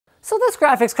So this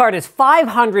graphics card is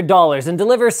 $500 and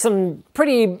delivers some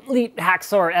pretty elite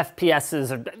hacksaw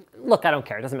FPSs. Look, I don't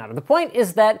care, it doesn't matter. The point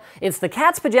is that it's the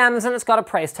cat's pajamas and it's got a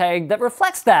price tag that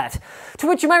reflects that. To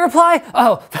which you might reply,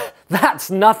 oh, that's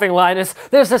nothing, Linus.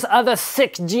 There's this other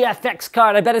sick GFX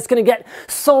card. I bet it's gonna get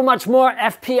so much more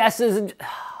FPSs.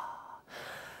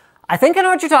 I think I know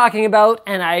what you're talking about,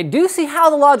 and I do see how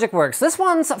the logic works. This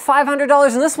one's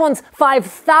 $500 and this one's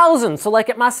 $5,000, so like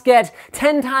it must get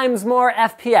 10 times more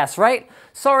FPS, right?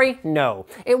 Sorry, no,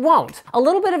 it won't. A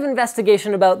little bit of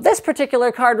investigation about this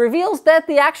particular card reveals that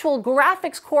the actual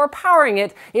graphics core powering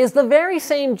it is the very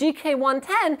same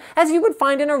GK110 as you would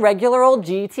find in a regular old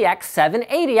GTX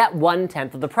 780 at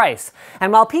 1/10 of the price.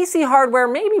 And while PC hardware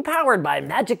may be powered by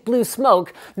magic blue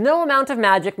smoke, no amount of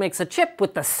magic makes a chip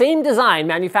with the same design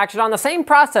manufactured on the same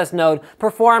process node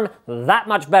perform that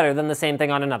much better than the same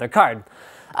thing on another card.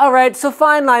 Alright, so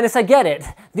fine, Linus, I get it.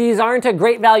 These aren't a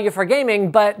great value for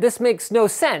gaming, but this makes no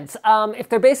sense. If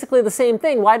they're basically the same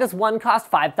thing, why does one cost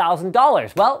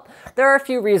 $5,000? Well, there are a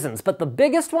few reasons, but the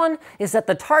biggest one is that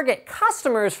the target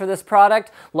customers for this product,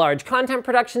 large content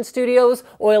production studios,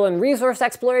 oil and resource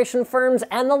exploration firms,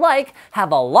 and the like,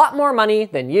 have a lot more money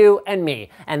than you and me.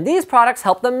 And these products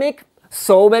help them make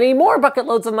so many more bucket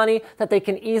loads of money that they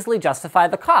can easily justify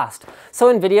the cost. So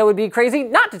Nvidia would be crazy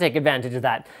not to take advantage of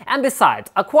that. And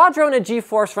besides, a Quadro and a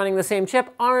GeForce running the same chip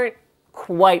aren't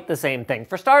quite the same thing.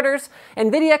 For starters,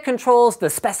 Nvidia controls the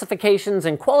specifications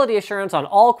and quality assurance on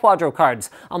all Quadro cards,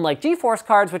 unlike GeForce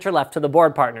cards, which are left to the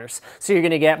board partners. So you're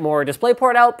going to get more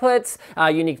DisplayPort outputs,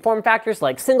 unique form factors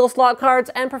like single slot cards,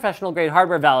 and professional grade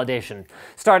hardware validation.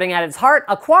 Starting at its heart,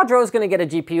 a Quadro is going to get a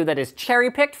GPU that is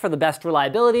cherry-picked for the best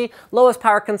reliability, lowest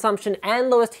power consumption, and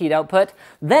lowest heat output.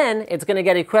 Then it's going to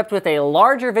get equipped with a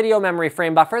larger video memory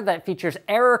frame buffer that features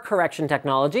error correction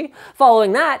technology.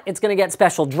 Following that, it's going to get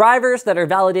special drivers that are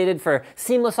validated for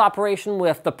seamless operation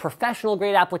with the professional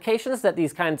grade applications that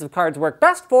these kinds of cards work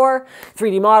best for,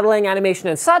 3D modeling, animation,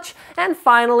 and such. And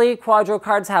finally, Quadro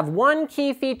cards have one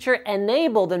key feature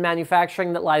enabled in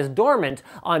manufacturing that lies dormant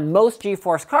on most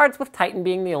GeForce cards, with Titan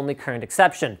being the only current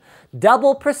exception: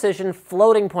 double precision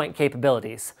floating point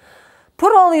capabilities.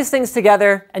 Put all these things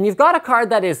together, and you've got a card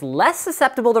that is less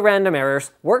susceptible to random errors,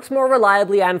 works more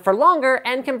reliably and for longer,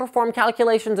 and can perform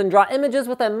calculations and draw images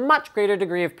with a much greater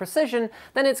degree of precision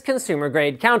than its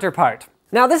consumer-grade counterpart.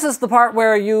 Now, this is the part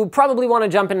where you probably want to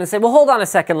jump in and say, well, hold on a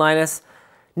second, Linus.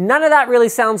 None of that really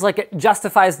sounds like it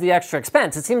justifies the extra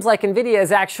expense. It seems like Nvidia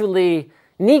is actually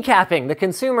kneecapping the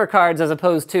consumer cards as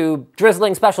opposed to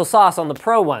drizzling special sauce on the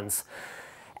pro ones.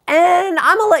 And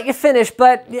I'm gonna let you finish,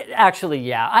 but actually,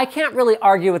 yeah, I can't really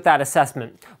argue with that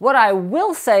assessment. What I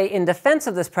will say in defense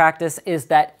of this practice is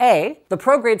that A, the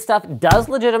pro-grade stuff does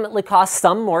legitimately cost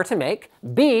some more to make.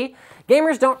 B,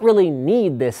 gamers don't really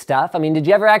need this stuff. I mean, did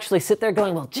you ever actually sit there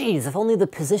going, well, geez, if only the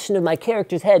position of my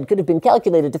character's head could have been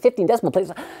calculated to 15 decimal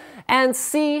places. And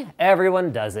C,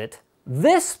 everyone does it.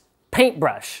 This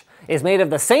paintbrush is made of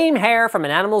the same hair from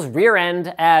an animal's rear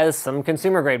end as some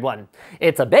consumer grade one.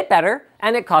 It's a bit better,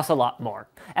 and it costs a lot more.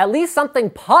 At least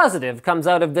something positive comes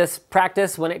out of this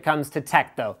practice when it comes to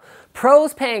tech, though.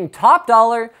 Pros paying top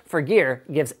dollar for gear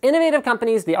gives innovative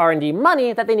companies the R&D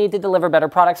money that they need to deliver better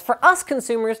products for us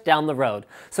consumers down the road.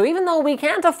 So even though we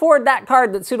can't afford that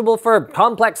card that's suitable for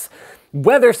complex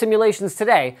weather simulations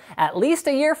today, at least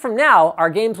a year from now, our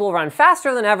games will run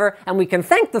faster than ever, and we can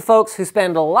thank the folks who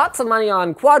spend lots of money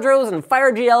on Quadros and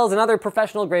FireGLs and other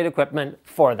professional grade equipment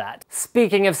for that.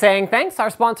 Speaking of saying thanks, our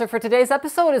sponsor for today's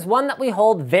episode is one that we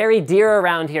hold very dear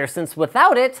around here, since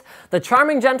without it, the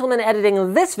charming gentleman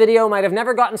editing this video might have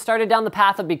never gotten started down the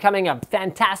path of becoming a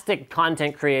fantastic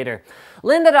content creator.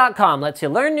 Lynda.com lets you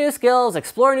learn new skills,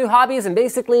 explore new hobbies, and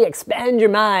basically expand your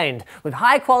mind with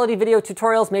high-quality video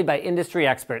tutorials made by industry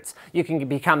experts. You can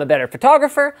become a better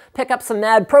photographer, pick up some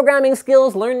mad programming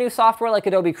skills, learn new software like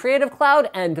Adobe Creative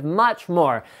Cloud, and much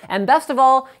more. And best of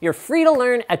all, you're free to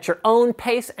learn at your own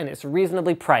pace, and it's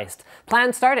reasonably priced.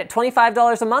 Plans start at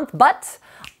 $25 a month, but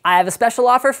I have a special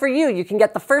offer for you. You can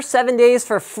get the first 7 days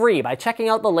for free by checking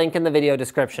out the link in the video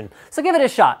description. So give it a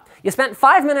shot. You spent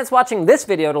 5 minutes watching this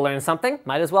video to learn something.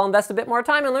 Might as well invest a bit more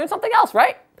time and learn something else,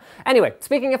 right? Anyway,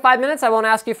 speaking of 5 minutes, I won't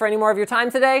ask you for any more of your time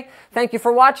today. Thank you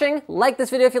for watching. Like this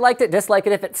video if you liked it, dislike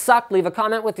it if it sucked, leave a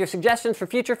comment with your suggestions for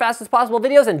future fastest possible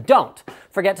videos, and don't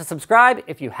forget to subscribe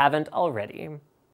if you haven't already.